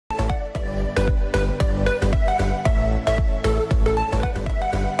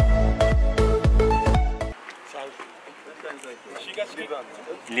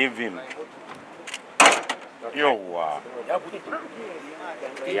Leave him. Yo,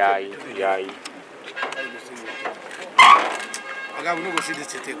 yai. I got to go see this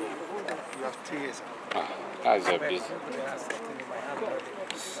today. You have 3 years. That's a bit.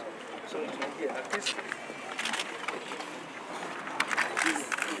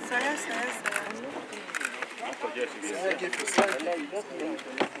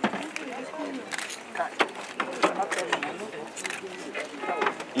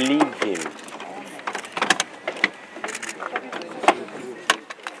 Leave him.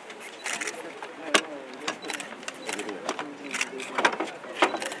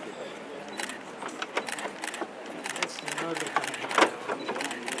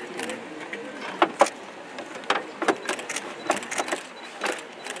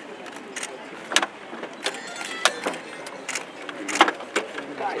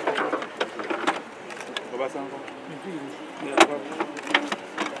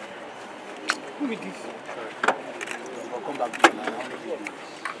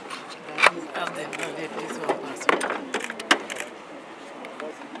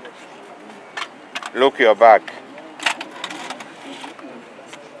 Look your back.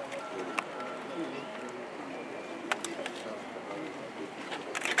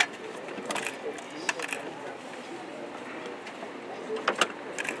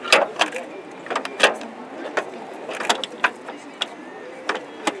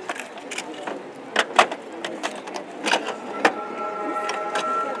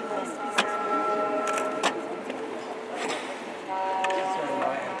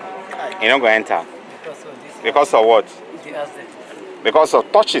 You're not going to enter. Because of what? Because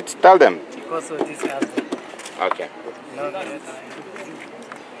of touch it. Tell them. Because of this accident. Okay.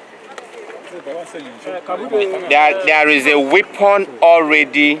 There is a weapon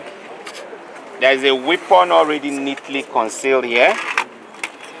already. There is a weapon already neatly concealed here.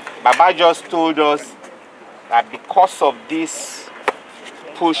 Baba just told us that because of this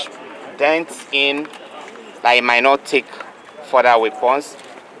push dents in, that he might not take further weapons.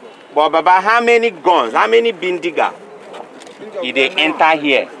 But Baba, how many guns, how many bindiga did they enter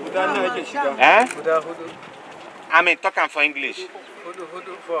here? Eh? I mean, talking for English.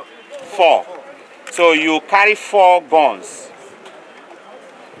 4. So you carry 4 guns.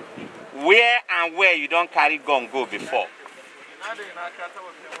 Where and where you don't carry gun go before?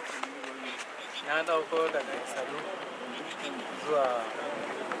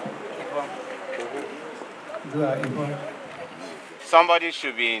 Somebody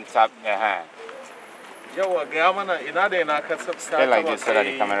should be in tap. Stay like this so that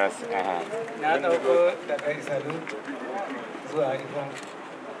the cameras.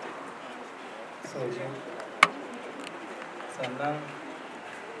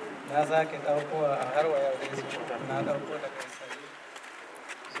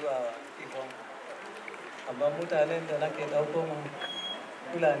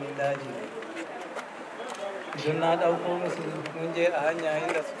 Fulani daji. Idan na dauko musu mun je a hanya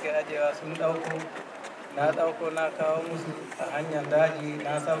inda suke ajewa sun dauko na dauko na kawo musu a hanyar daji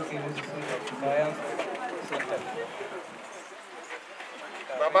na sauke musu sun dauki kayan sun tafi.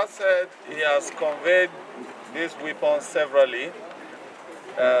 Baba said he has conveyed these weapons severally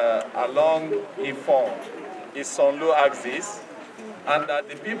along Ifon, his Sonlo axis, and that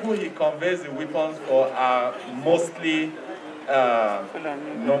the people he conveys the weapons for are mostly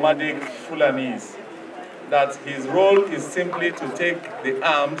nomadic Fulanis. That his role is simply to take the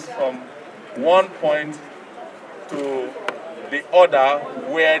arms from one point to the other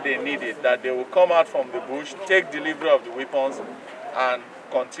where they need it. That they will come out from the bush, take delivery of the weapons, and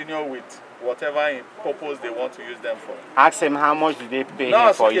continue with whatever purpose they want to use them for. Ask him how much did they pay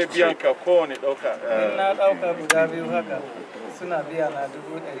him for his trip.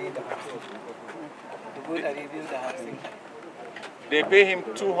 They pay him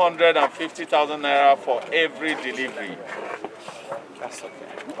 250,000 naira for every delivery. That's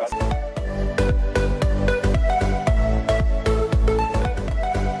okay.